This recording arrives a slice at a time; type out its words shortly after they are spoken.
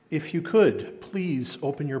If you could, please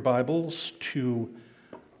open your Bibles to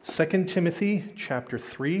 2 Timothy chapter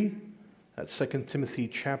 3. That's 2 Timothy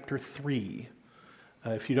chapter 3.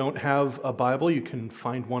 If you don't have a Bible, you can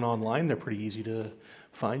find one online. They're pretty easy to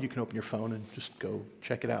find. You can open your phone and just go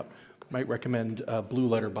check it out. Might recommend Blue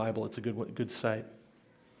Letter Bible. It's a good site.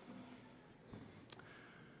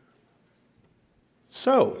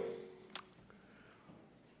 So,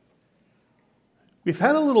 we've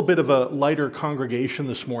had a little bit of a lighter congregation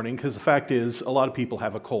this morning because the fact is a lot of people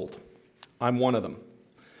have a cold. I'm one of them.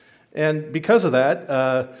 And because of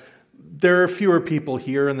that, there are fewer people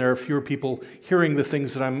here and there are fewer people hearing the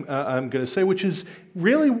things that I'm going to say, which is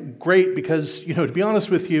really great because, to be honest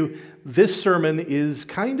with you, this sermon is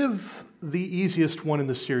kind of the easiest one in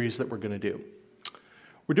the series that we're going to do.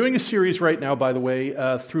 We're doing a series right now, by the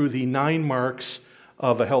way, through the 9 marks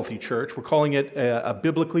of a healthy church. We're calling it a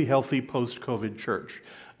biblically healthy post-COVID church.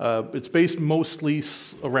 It's based mostly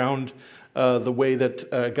around the way that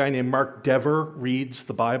a guy named Mark Dever reads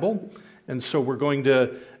the Bible. And so we're going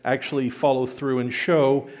to actually follow through and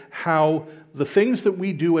show how the things that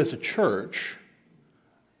we do as a church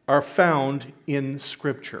are found in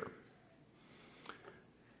Scripture.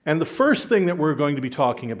 And the first thing that we're going to be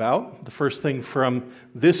talking about, the first thing from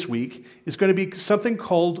this week, is going to be something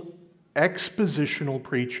called expositional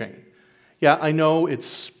preaching. Yeah, I know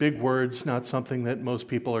it's big words, not something that most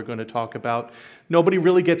people are going to talk about. Nobody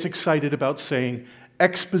really gets excited about saying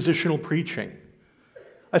expositional preaching.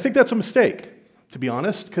 I think that's a mistake, to be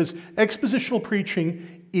honest, because expositional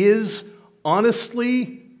preaching is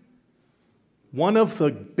honestly one of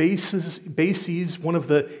the bases, one of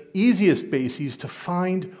the easiest bases to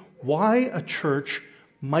find why a church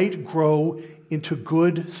might grow into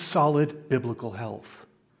good, solid biblical health.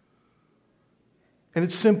 And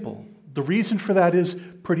it's simple. The reason for that is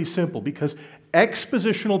pretty simple, because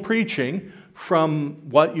expositional preaching, from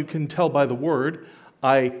what you can tell by the word,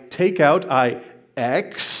 I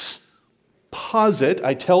exposit,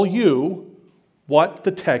 I tell you what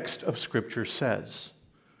the text of Scripture says.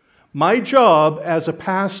 My job as a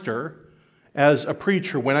pastor, as a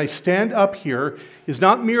preacher, when I stand up here, is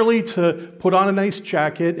not merely to put on a nice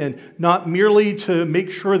jacket and not merely to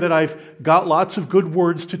make sure that I've got lots of good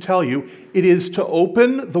words to tell you. It is to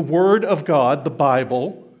open the Word of God, the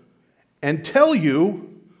Bible, and tell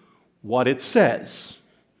you what it says.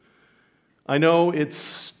 I know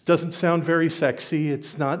it doesn't sound very sexy.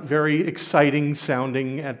 It's not very exciting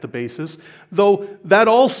sounding at the basis, though that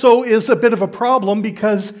also is a bit of a problem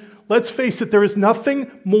because, let's face it, there is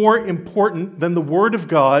nothing more important than the Word of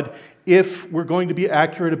God if we're going to be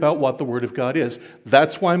accurate about what the Word of God is.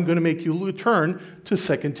 That's why I'm going to make you turn to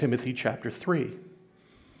 2 Timothy chapter 3.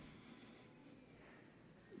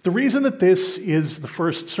 The reason that this is the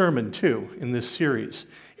first sermon, too, in this series,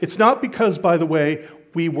 it's not because, by the way,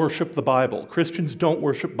 we worship the Bible. Christians don't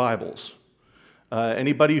worship Bibles.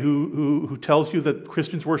 Anybody who tells you that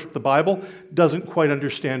Christians worship the Bible doesn't quite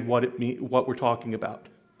understand what we're talking about.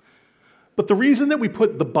 But the reason that we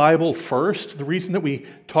put the Bible first, the reason that we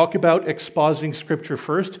talk about expositing Scripture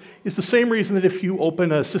first, is the same reason that if you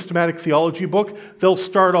open a systematic theology book, they'll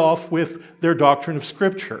start off with their doctrine of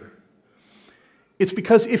Scripture. It's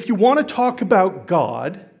because if you want to talk about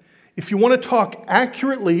God, if you want to talk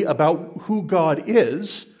accurately about who God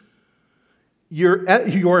is, your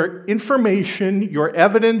information, your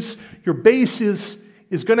evidence, your basis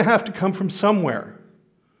is going to have to come from somewhere.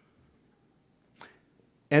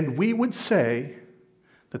 And we would say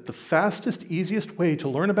that the fastest, easiest way to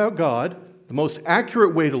learn about God, the most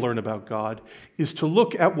accurate way to learn about God, is to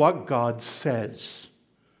look at what God says.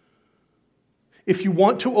 If you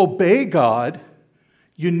want to obey God,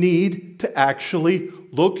 you need to actually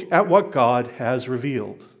look at what God has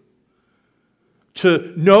revealed.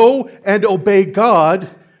 To know and obey God,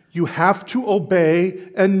 you have to obey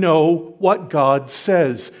and know what God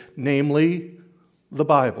says, namely the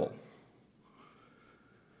Bible.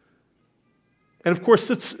 And of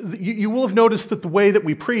course, you will have noticed that the way that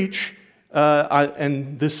we preach,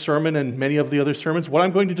 and this sermon and many of the other sermons, what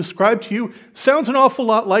I'm going to describe to you sounds an awful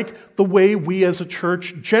lot like the way we as a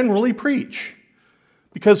church generally preach.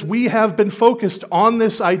 Because we have been focused on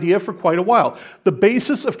this idea for quite a while. The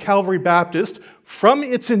basis of Calvary Baptist, from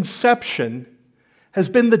its inception, has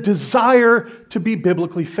been the desire to be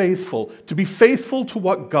biblically faithful, to be faithful to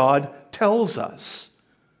what God tells us.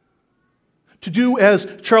 To do, as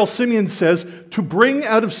Charles Simeon says, to bring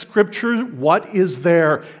out of Scripture what is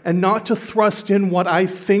there and not to thrust in what I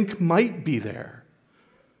think might be there.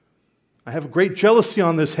 I have great jealousy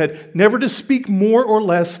on this head, never to speak more or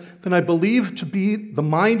less than I believe to be the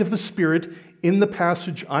mind of the Spirit in the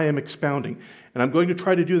passage I am expounding. And I'm going to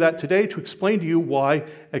try to do that today to explain to you why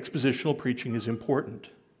expositional preaching is important.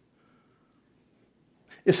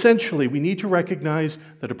 Essentially, we need to recognize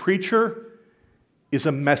that a preacher is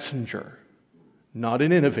a messenger, not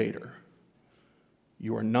an innovator.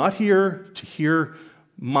 You are not here to hear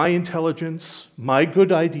my intelligence, my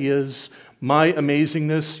good ideas, my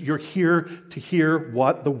amazingness. You're here to hear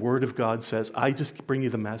what the Word of God says. I just bring you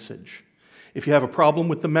the message. If you have a problem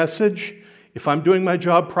with the message, if I'm doing my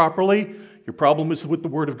job properly, your problem is with the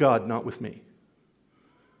Word of God, not with me.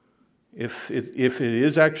 If it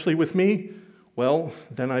is actually with me, well,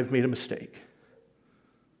 then I've made a mistake.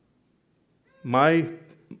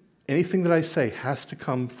 Anything that I say has to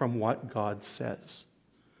come from what God says.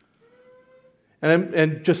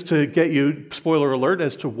 And just to get you, spoiler alert,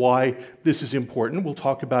 as to why this is important, we'll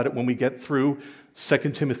talk about it when we get through 2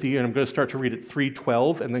 Timothy, and I'm going to start to read at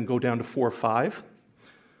 3:12 and then go down to 4:5.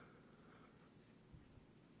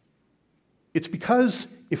 It's because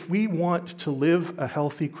if we want to live a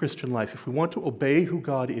healthy Christian life, if we want to obey who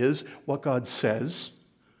God is, what God says,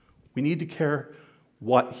 we need to care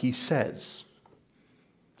what He says.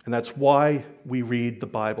 And that's why we read the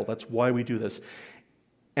Bible. That's why we do this.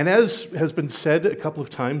 And as has been said a couple of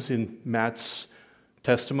times in Matt's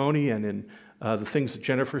testimony and in the things that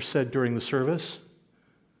Jennifer said during the service,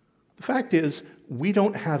 the fact is, we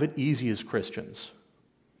don't have it easy as Christians.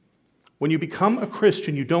 When you become a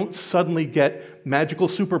Christian, you don't suddenly get magical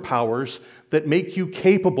superpowers that make you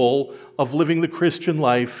capable of living the Christian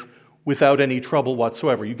life without any trouble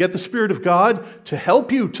whatsoever. You get the Spirit of God to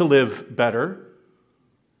help you to live better,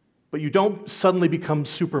 but you don't suddenly become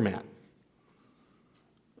Superman.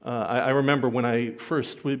 I remember when I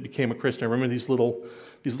first became a Christian, I remember these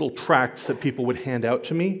little tracts that people would hand out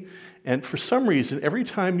to me. And for some reason, every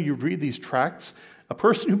time you read these tracts, a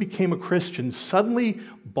person who became a Christian suddenly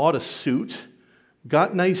bought a suit,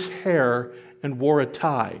 got nice hair, and wore a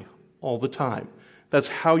tie all the time. That's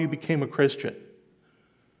how you became a Christian.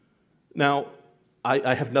 Now,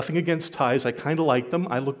 I have nothing against ties. I kind of like them.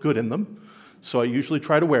 I look good in them. So I usually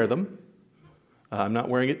try to wear them. I'm not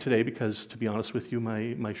wearing it today because, to be honest with you,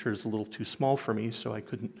 my shirt is a little too small for me, so I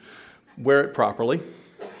couldn't wear it properly.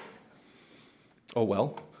 Oh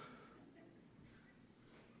well.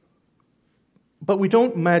 But we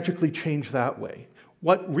don't magically change that way.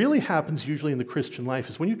 What really happens usually in the Christian life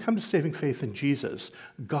is when you come to saving faith in Jesus,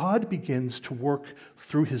 God begins to work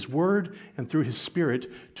through His Word and through His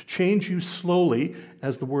Spirit to change you slowly,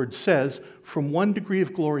 as the Word says, from one degree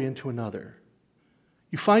of glory into another.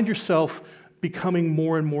 You find yourself becoming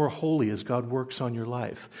more and more holy as God works on your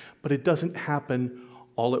life. But it doesn't happen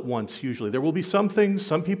all at once, usually. There will be some things,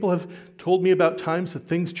 some people have told me about times that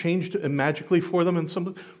things changed magically for them, and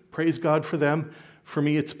some, praise God for them. For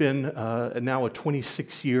me, it's been now a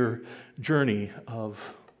 26-year journey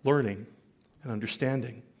of learning and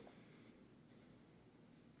understanding.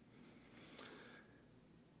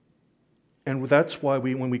 And that's why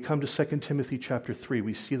when we come to 2 Timothy chapter 3,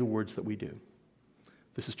 we see the words that we do.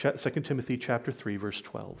 This is 2 Timothy chapter 3, verse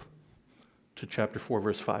 12 to chapter 4,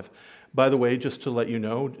 verse 5. By the way, just to let you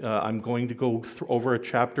know, I'm going to go over a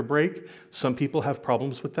chapter break. Some people have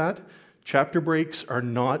problems with that. Chapter breaks are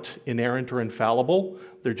not inerrant or infallible.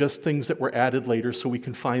 They're just things that were added later so we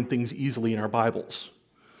can find things easily in our Bibles.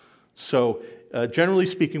 So, generally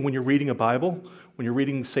speaking, when you're reading a Bible, when you're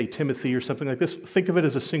reading, say, Timothy or something like this, think of it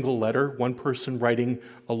as a single letter, one person writing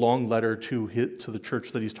a long letter to the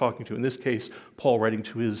church that he's talking to. In this case, Paul writing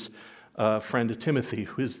to his friend Timothy,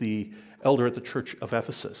 who is the elder at the church of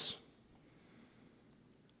Ephesus.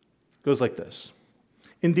 It goes like this.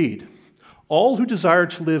 Indeed, all who desire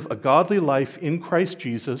to live a godly life in Christ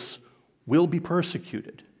Jesus will be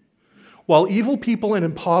persecuted, while evil people and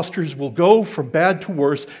impostors will go from bad to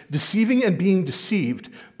worse, deceiving and being deceived.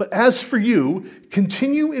 But as for you,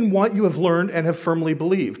 continue in what you have learned and have firmly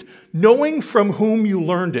believed, knowing from whom you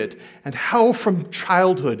learned it, and how from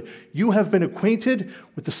childhood you have been acquainted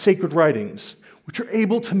with the sacred writings, which are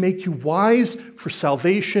able to make you wise for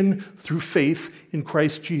salvation through faith in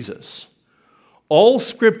Christ Jesus. All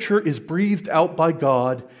Scripture is breathed out by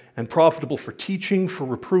God and profitable for teaching, for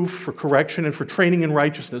reproof, for correction, and for training in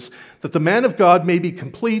righteousness, that the man of God may be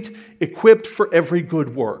complete, equipped for every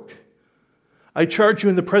good work. I charge you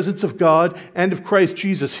in the presence of God and of Christ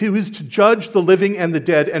Jesus, who is to judge the living and the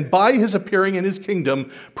dead, and by His appearing in His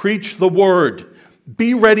kingdom, preach the word.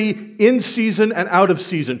 Be ready in season and out of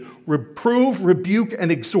season. Reprove, rebuke,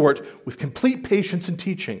 and exhort with complete patience and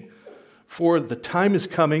teaching. For the time is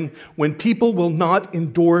coming when people will not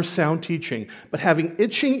endure sound teaching, but having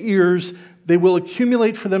itching ears, they will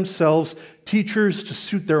accumulate for themselves teachers to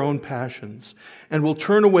suit their own passions, and will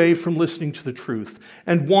turn away from listening to the truth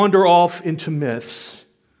and wander off into myths.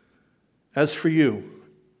 As for you,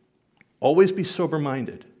 always be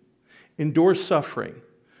sober-minded, endure suffering,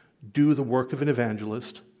 do the work of an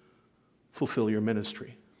evangelist, fulfill your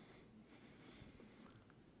ministry.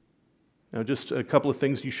 Now, just a couple of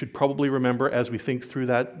things you should probably remember as we think through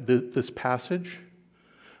this passage.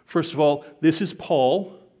 First of all, this is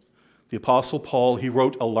Paul, the Apostle Paul. He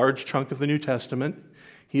wrote a large chunk of the New Testament.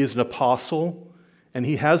 He is an apostle, and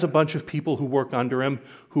he has a bunch of people who work under him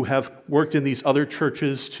who have worked in these other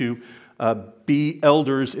churches to be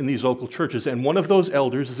elders in these local churches. And one of those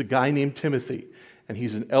elders is a guy named Timothy, and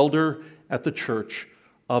he's an elder at the church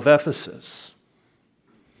of Ephesus.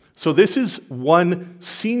 So this is one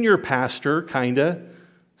senior pastor,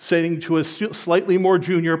 saying to a slightly more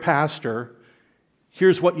junior pastor,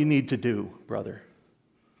 here's what you need to do, brother.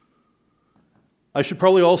 I should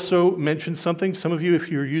probably also mention something. Some of you,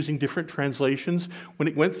 if you're using different translations, when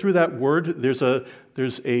it went through that word, there's a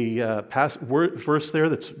verse there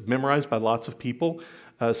that's memorized by lots of people,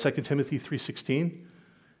 2 Timothy 3:16.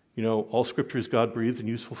 You know, all Scripture is God-breathed and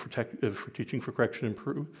useful for teaching, for correction, and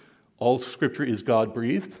proof. All Scripture is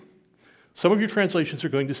God-breathed. Some of your translations are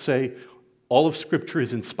going to say all of Scripture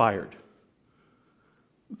is inspired.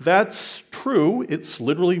 That's true. It's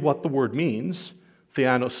literally what the word means,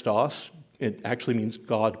 theanostos. It actually means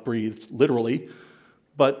God-breathed, literally.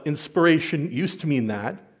 But inspiration used to mean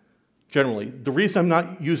that, generally. The reason I'm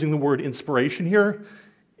not using the word inspiration here,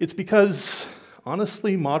 it's because,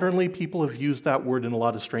 honestly, modernly, people have used that word in a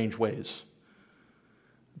lot of strange ways.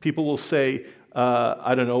 People will say,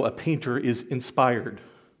 a painter is inspired.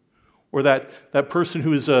 Or that person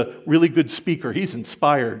who is a really good speaker, he's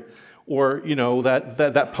inspired. Or,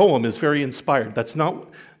 that poem is very inspired. That's not,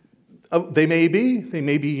 they may be,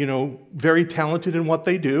 very talented in what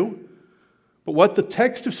they do. But what the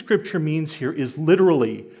text of Scripture means here is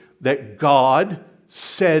literally that God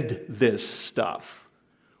said this stuff.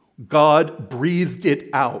 God breathed it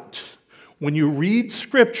out. When you read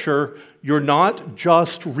Scripture, you're not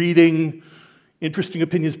just reading interesting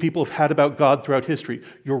opinions people have had about God throughout history.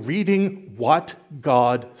 You're reading what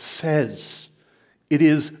God says. It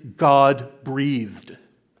is God-breathed.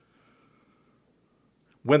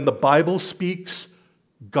 When the Bible speaks,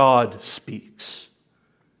 God speaks.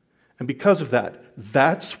 And because of that,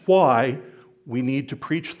 that's why we need to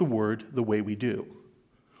preach the Word the way we do.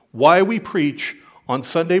 Why we preach on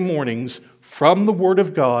Sunday mornings from the Word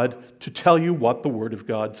of God to tell you what the Word of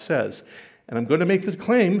God says. And I'm going to make the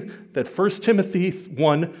claim that 1 Timothy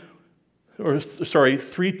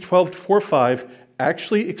 3:12-4:5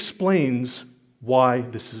 actually explains why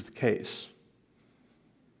this is the case.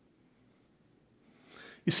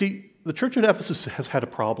 You see, the church at Ephesus has had a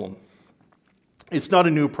problem. It's not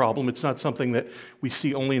a new problem. It's not something that we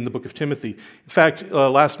see only in the book of Timothy. In fact,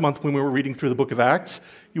 last month when we were reading through the book of Acts,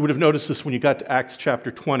 you would have noticed this when you got to Acts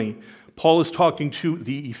chapter 20. Paul is talking to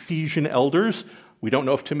the Ephesian elders. We don't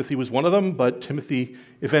know if Timothy was one of them, but Timothy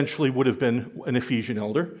eventually would have been an Ephesian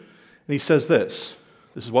elder. And he says this.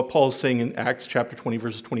 This is what Paul is saying in Acts chapter 20,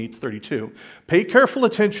 verses 28-32. Pay careful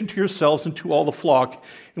attention to yourselves and to all the flock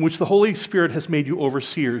in which the Holy Spirit has made you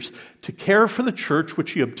overseers, to care for the church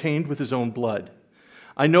which he obtained with his own blood.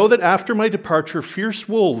 I know that after my departure, fierce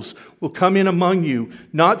wolves will come in among you,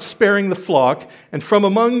 not sparing the flock, and from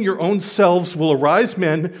among your own selves will arise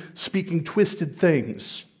men speaking twisted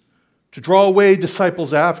things, to draw away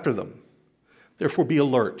disciples after them. Therefore be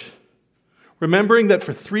alert, remembering that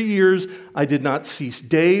for 3 years I did not cease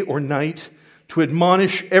day or night to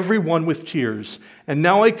admonish everyone with tears. And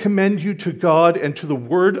now I commend you to God and to the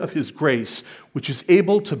word of his grace, which is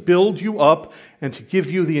able to build you up and to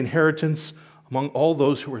give you the inheritance among all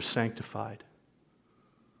those who are sanctified.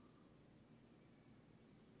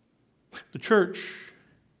 The church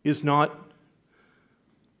is not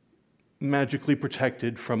magically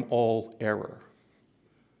protected from all error.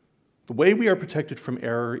 The way we are protected from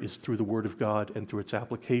error is through the Word of God and through its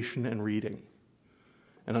application and reading.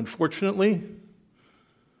 And unfortunately,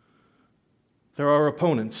 there are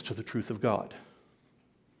opponents to the truth of God.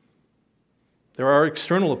 There are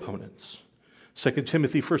external opponents. 2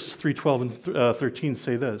 Timothy verses 3:12 and 13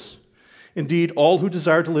 say this. Indeed, all who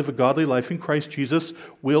desire to live a godly life in Christ Jesus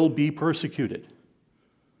will be persecuted.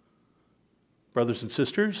 Brothers and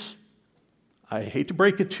sisters, I hate to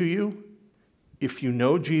break it to you. If you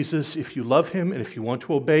know Jesus, if you love him, and if you want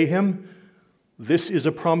to obey him, this is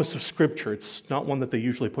a promise of Scripture. It's not one that they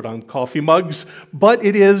usually put on coffee mugs, but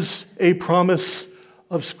it is a promise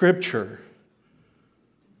of Scripture.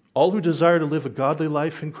 All who desire to live a godly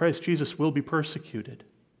life in Christ Jesus will be persecuted.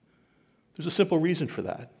 There's a simple reason for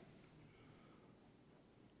that.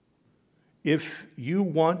 If you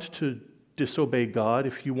want to disobey God,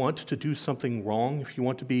 if you want to do something wrong, if you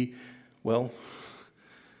want to be, well,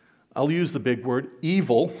 I'll use the big word,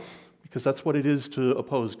 evil, because that's what it is to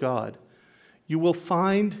oppose God, you will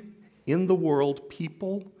find in the world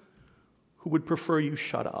people who would prefer you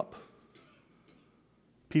shut up.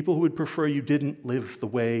 People who would prefer you didn't live the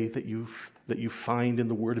way that you find in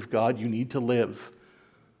the Word of God you need to live.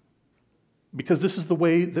 Because this is the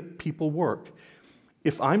way that people work.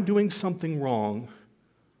 If I'm doing something wrong,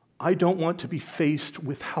 I don't want to be faced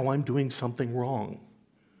with how I'm doing something wrong.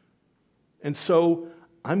 And so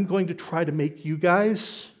I'm going to try to make you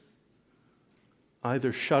guys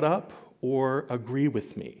either shut up or agree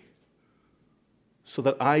with me so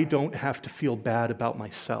that I don't have to feel bad about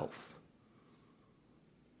myself.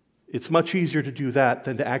 It's much easier to do that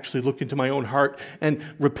than to actually look into my own heart and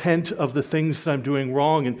repent of the things that I'm doing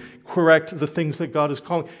wrong and correct the things that God is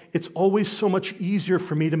calling. It's always so much easier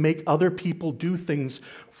for me to make other people do things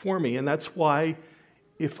for me. And that's why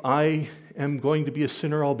if I am going to be a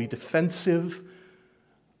sinner, I'll be defensive.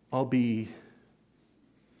 I'll be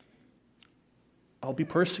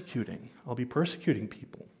persecuting. I'll be persecuting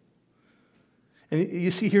people. And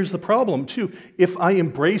you see, here's the problem, too. If I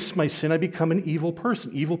embrace my sin, I become an evil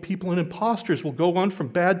person. Evil people and imposters will go on from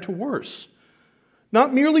bad to worse.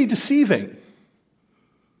 Not merely deceiving,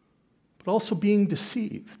 but also being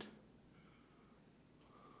deceived.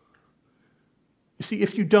 You see,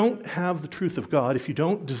 if you don't have the truth of God, if you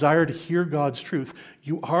don't desire to hear God's truth,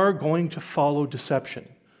 you are going to follow deception.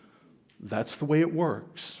 That's the way it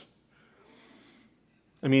works.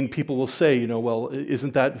 I mean, people will say, well,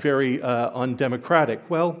 isn't that very undemocratic?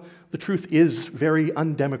 Well, the truth is very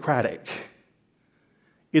undemocratic.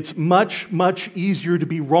 It's much, much easier to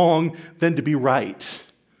be wrong than to be right.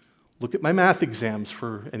 Look at my math exams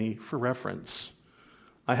for reference.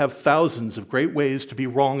 I have thousands of great ways to be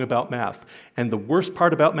wrong about math. And the worst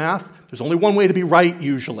part about math, there's only one way to be right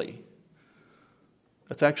usually.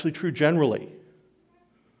 That's actually true generally.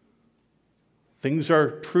 Things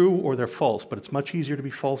are true or they're false, but it's much easier to be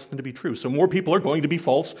false than to be true. So more people are going to be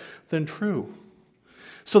false than true.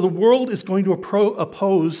 So the world is going to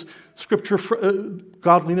oppose Scripture,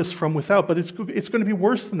 godliness from without, but it's going to be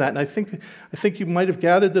worse than that. And I think you might have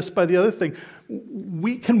gathered this by the other thing.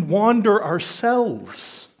 We can wander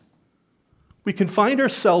ourselves. We can find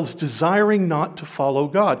ourselves desiring not to follow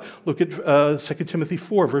God. Look at 2 Timothy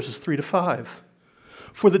 4, verses 3 to 5.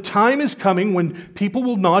 For the time is coming when people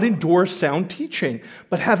will not endure sound teaching,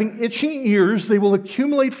 but having itching ears, they will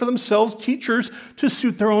accumulate for themselves teachers to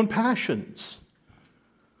suit their own passions.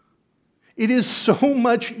 It is so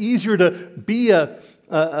much easier to be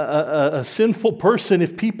a sinful person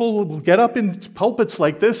if people will get up in pulpits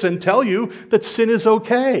like this and tell you that sin is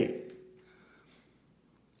okay.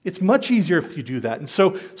 It's much easier if you do that. And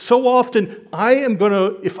so often,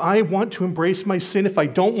 if I want to embrace my sin, if I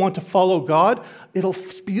don't want to follow God, it'll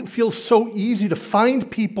feel so easy to find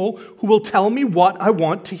people who will tell me what I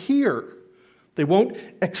want to hear. They won't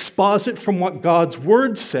exposit from what God's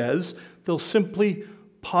Word says. They'll simply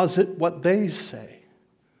posit what they say.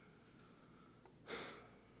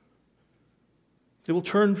 They will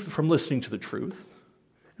turn from listening to the truth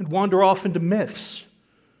and wander off into myths.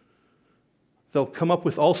 They'll come up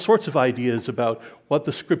with all sorts of ideas about what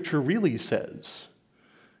the Scripture really says.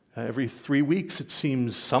 Every 3 weeks, it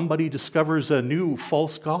seems, somebody discovers a new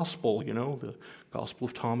false gospel, the Gospel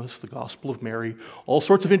of Thomas, the Gospel of Mary, all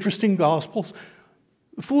sorts of interesting gospels,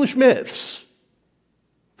 foolish myths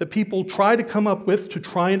that people try to come up with to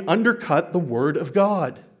try and undercut the Word of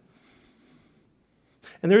God.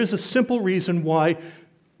 And there is a simple reason why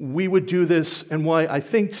we would do this and why I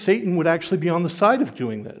think Satan would actually be on the side of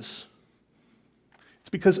doing this.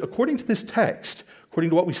 Because according to this text, according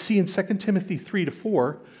to what we see in 2 Timothy 3 to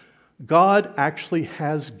 4, God actually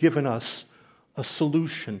has given us a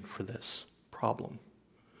solution for this problem.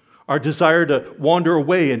 Our desire to wander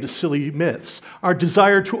away into silly myths, our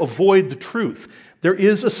desire to avoid the truth. There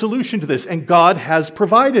is a solution to this, and God has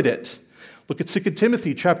provided it. Look at 2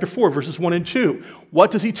 Timothy chapter 4, verses 1 and 2.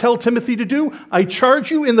 What does he tell Timothy to do? I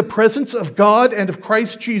charge you in the presence of God and of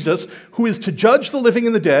Christ Jesus, who is to judge the living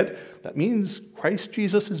and the dead. That means Christ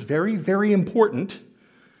Jesus is very, very important.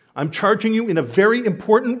 I'm charging you in a very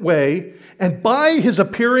important way, and by his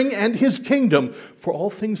appearing and his kingdom, for all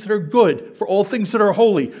things that are good, for all things that are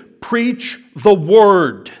holy, preach the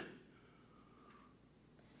word.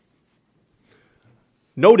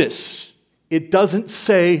 Notice, it doesn't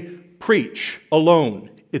say preach alone.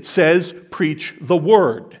 It says, preach the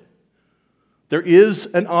word. There is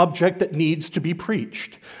an object that needs to be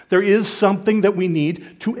preached. There is something that we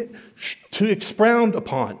need to expound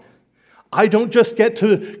upon. I don't just get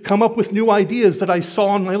to come up with new ideas that I saw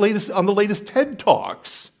on the latest TED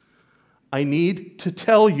Talks. I need to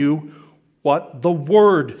tell you what the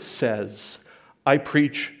Word says. I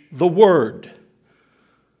preach the Word.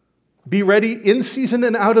 Be ready in season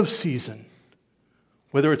and out of season,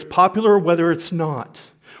 whether it's popular or whether it's not,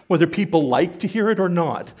 whether people like to hear it or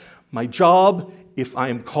not. My job, if I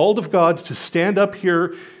am called of God to stand up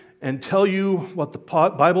here and tell you what the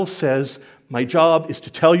Bible says, my job is to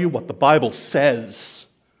tell you what the Bible says.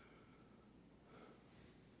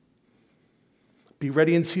 Be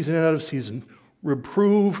ready in season and out of season.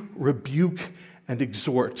 Reprove, rebuke, and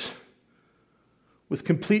exhort with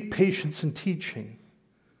complete patience and teaching.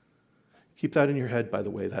 Keep that in your head, by the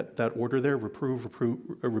way, that order there, reprove,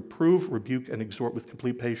 rebuke, and exhort with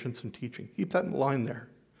complete patience and teaching. Keep that in line there.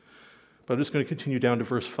 But I'm just going to continue down to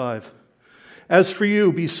verse 5. As for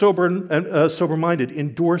you, be sober-minded,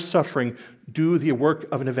 endure suffering, do the work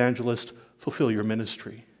of an evangelist, fulfill your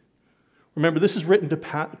ministry. Remember, this is written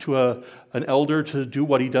to an elder to do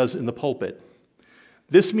what he does in the pulpit.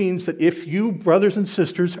 This means that if you, brothers and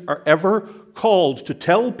sisters, are ever called to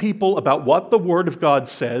tell people about what the Word of God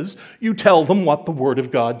says, you tell them what the Word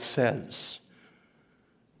of God says.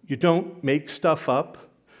 You don't make stuff up.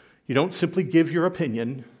 You don't simply give your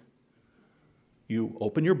opinion. You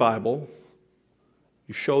open your Bible,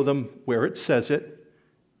 you show them where it says it,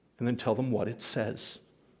 and then tell them what it says.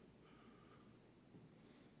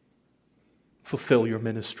 Fulfill your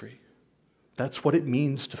ministry. That's what it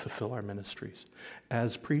means to fulfill our ministries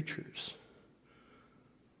as preachers.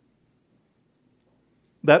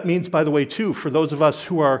 That means, by the way, too, for those of us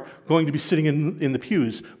who are going to be sitting in the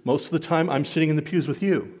pews, most of the time I'm sitting in the pews with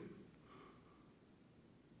you.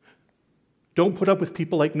 Don't put up with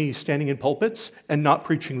people like me standing in pulpits and not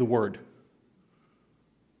preaching the word.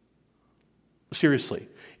 Seriously,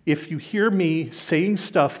 if you hear me saying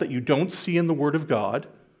stuff that you don't see in the Word of God,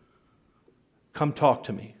 come talk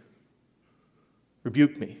to me.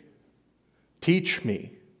 Rebuke me. Teach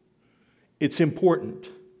me. It's important.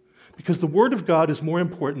 Because the Word of God is more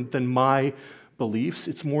important than my beliefs.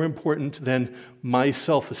 It's more important than my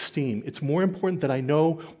self-esteem. It's more important that I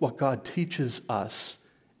know what God teaches us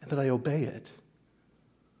and that I obey it.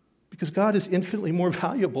 Because God is infinitely more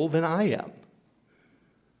valuable than I am.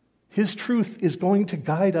 His truth is going to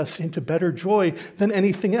guide us into better joy than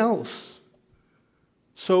anything else.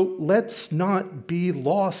 So let's not be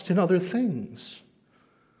lost in other things.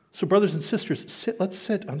 So brothers and sisters, let's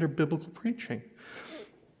sit under biblical preaching.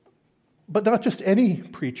 But not just any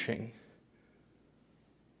preaching.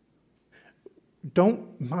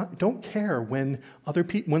 Don't care when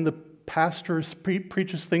the pastor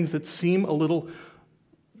preaches things that seem a little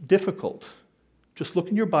difficult. Just look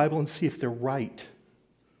in your Bible and see if they're right.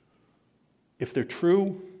 If they're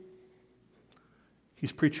true,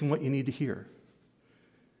 he's preaching what you need to hear.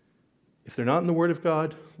 If they're not in the Word of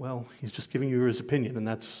God, well, he's just giving you his opinion, and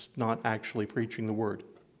that's not actually preaching the Word.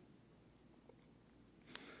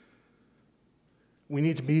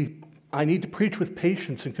 I need to preach with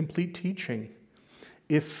patience and complete teaching.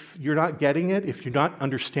 If you're not getting it, if you're not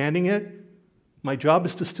understanding it, my job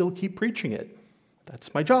is to still keep preaching it.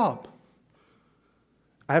 That's my job.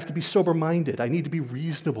 I have to be sober-minded. I need to be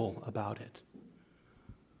reasonable about it.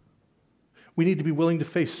 We need to be willing to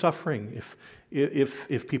face suffering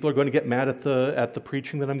if people are going to get mad at the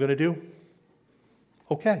preaching that I'm going to do.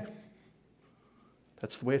 Okay.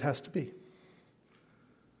 That's the way it has to be.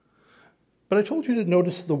 But I told you to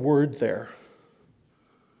notice the word there,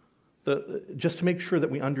 just to make sure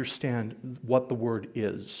that we understand what the word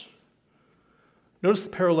is. Notice the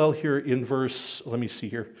parallel here in verse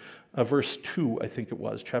 2, I think it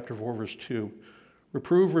was, chapter 4, verse 2.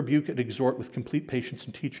 Reprove, rebuke, and exhort with complete patience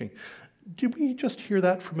and teaching. Did we just hear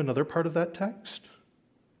that from another part of that text?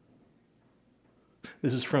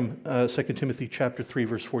 This is from 2 Timothy chapter 3,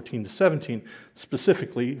 verse 14 to 17,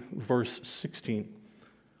 specifically verse 16.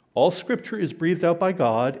 All Scripture is breathed out by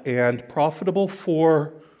God and profitable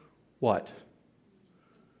for what?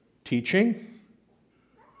 Teaching,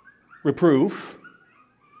 reproof,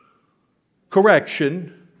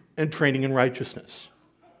 correction, and training in righteousness.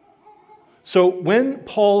 So when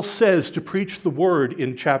Paul says to preach the word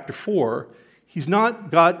in chapter 4, he's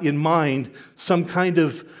not got in mind some kind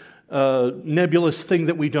of nebulous thing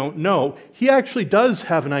that we don't know. He actually does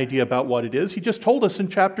have an idea about what it is. He just told us in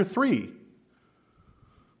chapter 3.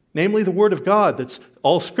 Namely, the Word of God, that's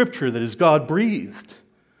all Scripture, that is God-breathed,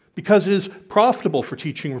 because it is profitable for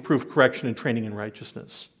teaching, reproof, correction, and training in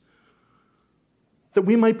righteousness. that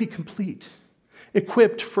we might be complete,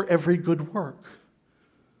 equipped for every good work.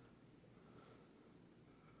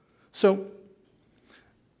 So,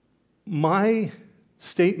 my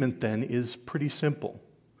statement then is pretty simple.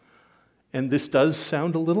 And this does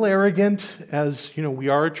sound a little arrogant, as we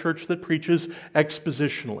are a church that preaches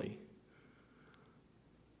expositionally.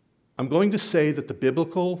 I'm going to say that the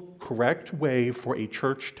biblical correct way for a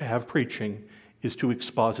church to have preaching is to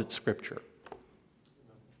exposit Scripture.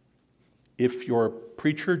 If your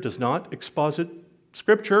preacher does not exposit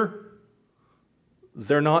Scripture,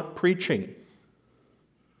 they're not preaching.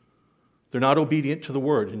 They're not obedient to the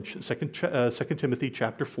word in 2 Timothy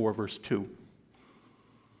chapter 4, verse 2.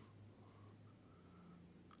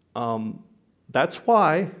 That's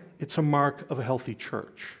why it's a mark of a healthy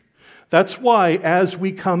church. That's why, as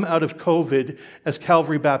we come out of COVID as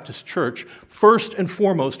Calvary Baptist Church, first and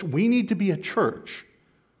foremost, we need to be a church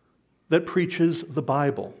that preaches the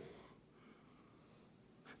Bible.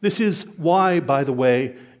 This is why, by the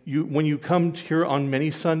way, when you come here on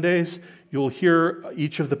many Sundays, you'll hear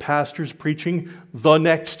each of the pastors preaching the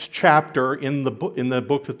next chapter in the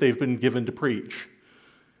book that they've been given to preach.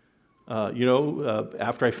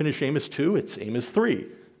 After I finish Amos 2, it's Amos 3.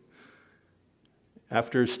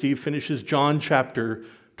 After Steve finishes John chapter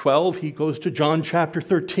 12, he goes to John chapter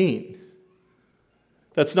 13.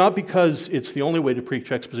 That's not because it's the only way to preach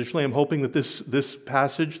expositionally. I'm hoping that this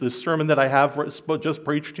passage, this sermon that I have just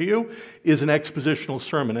preached to you, is an expositional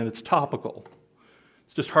sermon, and it's topical.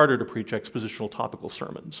 It's just harder to preach expositional topical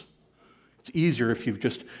sermons. It's easier if you've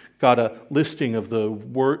just got a listing of the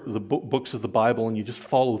books of the Bible and you just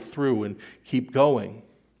follow through and keep going.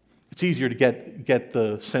 It's easier to get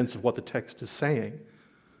the sense of what the text is saying.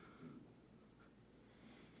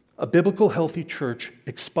 A biblical, healthy church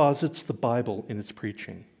exposits the Bible in its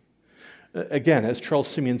preaching. Again, as Charles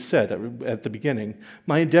Simeon said at the beginning,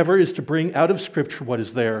 my endeavor is to bring out of Scripture what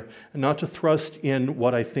is there and not to thrust in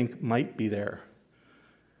what I think might be there.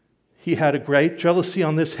 He had a great jealousy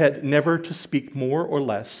on this head, never to speak more or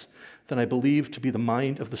less than I believe to be the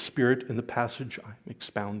mind of the Spirit in the passage I'm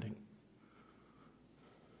expounding.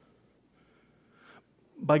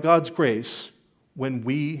 By God's grace, when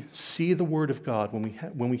we see the Word of God,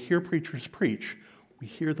 when we hear preachers preach, we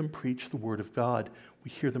hear them preach the Word of God. We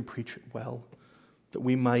hear them preach it well, that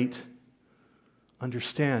we might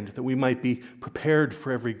understand, that we might be prepared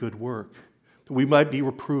for every good work, that we might be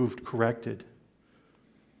reproved, corrected.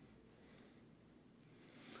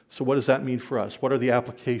 So what does that mean for us? What are the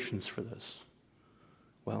applications for this?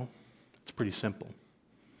 Well, it's pretty simple.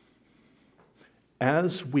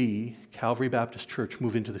 As we, Calvary Baptist Church,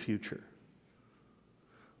 move into the future,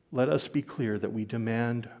 let us be clear that we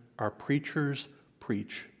demand our preachers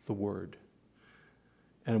preach the Word.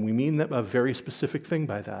 And we mean that a very specific thing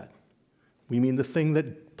by that. We mean the thing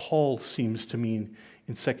that Paul seems to mean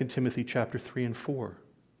in 2 Timothy chapter 3 and 4.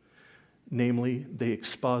 Namely, they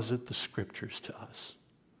exposit the Scriptures to us.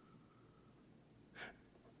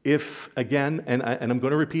 If, again, and I'm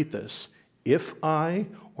going to repeat this, if I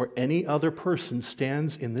or any other person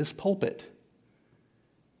stands in this pulpit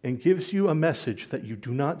and gives you a message that you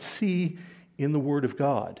do not see in the Word of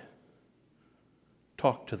God,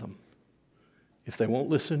 talk to them. If they won't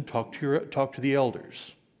listen, talk to the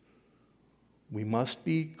elders. We must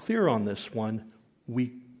be clear on this one.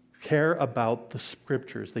 We care about the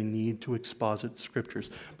Scriptures. They need to exposit Scriptures.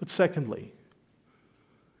 But secondly,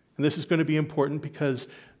 and this is going to be important because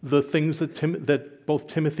the things that both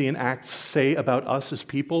Timothy and Acts say about us as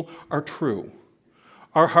people are true.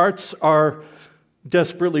 Our hearts are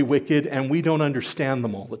desperately wicked and we don't understand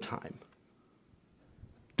them all the time.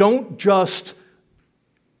 Don't just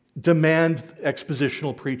demand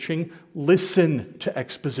expositional preaching. Listen to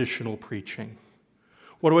expositional preaching.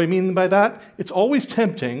 What do I mean by that? It's always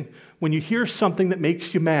tempting when you hear something that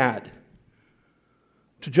makes you mad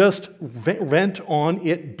to just vent on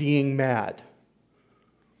it being mad.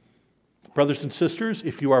 Brothers and sisters,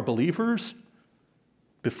 if you are believers,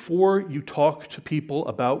 before you talk to people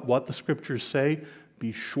about what the Scriptures say,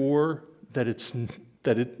 be sure that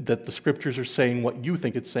that the Scriptures are saying what you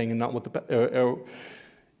think it's saying and not what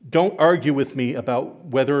don't argue with me about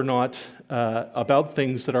whether or not about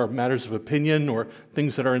things that are matters of opinion or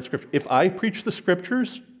things that are in Scripture. If I preach the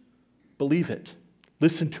Scriptures, believe it,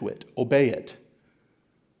 listen to it, obey it.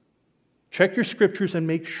 Check your Scriptures and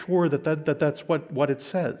make sure that's what it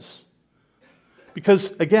says.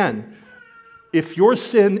 Because, again, if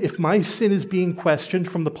my sin is being questioned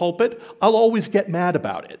from the pulpit, I'll always get mad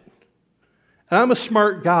about it. And I'm a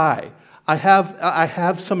smart guy. I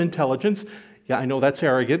have some intelligence. Yeah, I know that's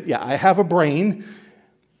arrogant. Yeah, I have a brain.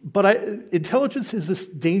 But intelligence is this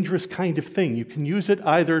dangerous kind of thing. You can use it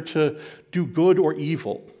either to do good or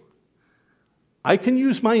evil. I can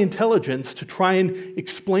use my intelligence to try and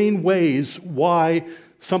explain ways why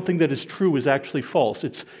something that is true is actually false.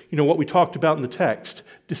 It's what we talked about in the text,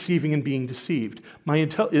 deceiving and being deceived.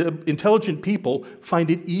 Intelligent people find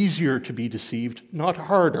it easier to be deceived, not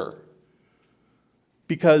harder,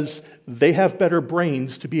 because they have better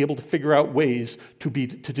brains to be able to figure out ways to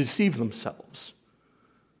deceive themselves.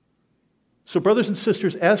 So brothers and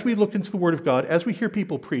sisters, as we look into the Word of God, as we hear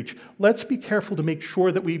people preach, let's be careful to make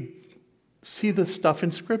sure that we see the stuff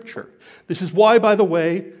in Scripture. This is why, by the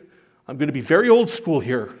way, I'm going to be very old school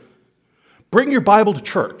here. Bring your Bible to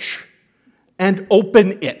church and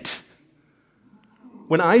open it.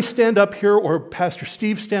 When I stand up here, or Pastor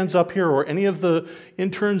Steve stands up here, or any of the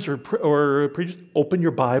interns or preachers, open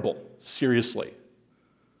your Bible, seriously.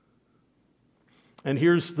 And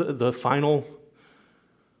here's the final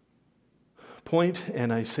point,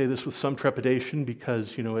 and I say this with some trepidation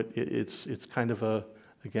because it's kind of a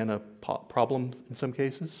problem in some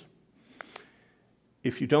cases.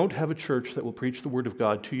 If you don't have a church that will preach the Word of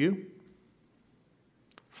God to you,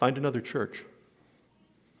 find another church.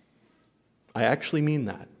 I actually mean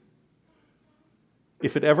that.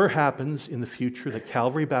 If it ever happens in the future that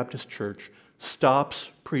Calvary Baptist Church stops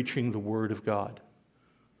preaching the Word of God,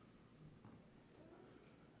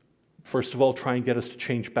 first of all, try and get us to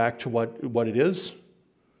change back to what it is.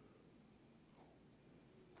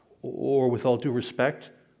 Or with all due respect,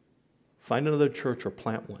 find another church or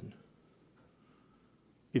plant one.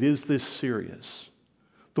 It is this serious.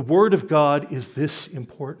 The Word of God is this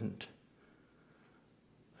important.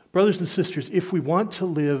 Brothers and sisters, if we want to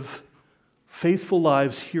live faithful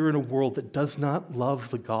lives here in a world that does not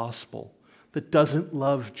love the gospel, that doesn't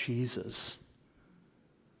love Jesus,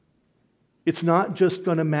 it's not just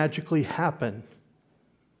going to magically happen.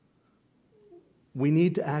 We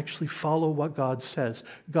need to actually follow what God says.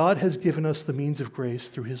 God has given us the means of grace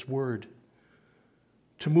through His Word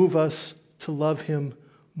to move us to love Him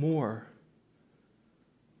more,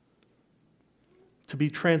 to be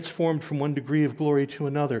transformed from one degree of glory to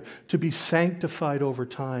another, to be sanctified over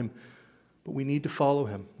time. But we need to follow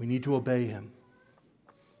Him. We need to obey Him.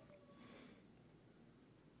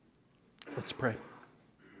 Let's pray.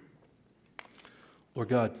 Lord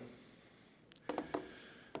God,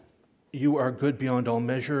 You are good beyond all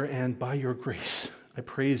measure, and by Your grace, I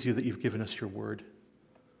praise You that You've given us Your Word.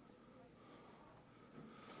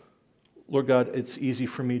 Lord God, it's easy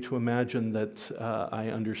for me to imagine that I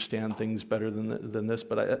understand things better than this,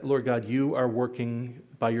 but Lord God, You are working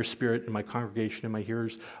by Your Spirit in my congregation and my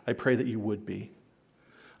hearers. I pray that You would be.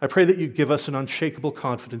 I pray that You give us an unshakable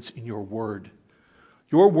confidence in Your Word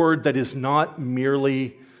that is not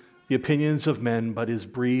merely the opinions of men, but is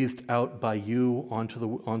breathed out by You onto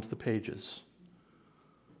the pages.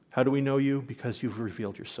 How do we know You? Because You've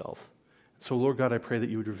revealed Yourself. So Lord God, I pray that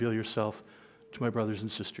You would reveal Yourself to my brothers and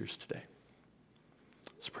sisters today.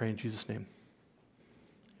 Let's pray in Jesus' name.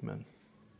 Amen.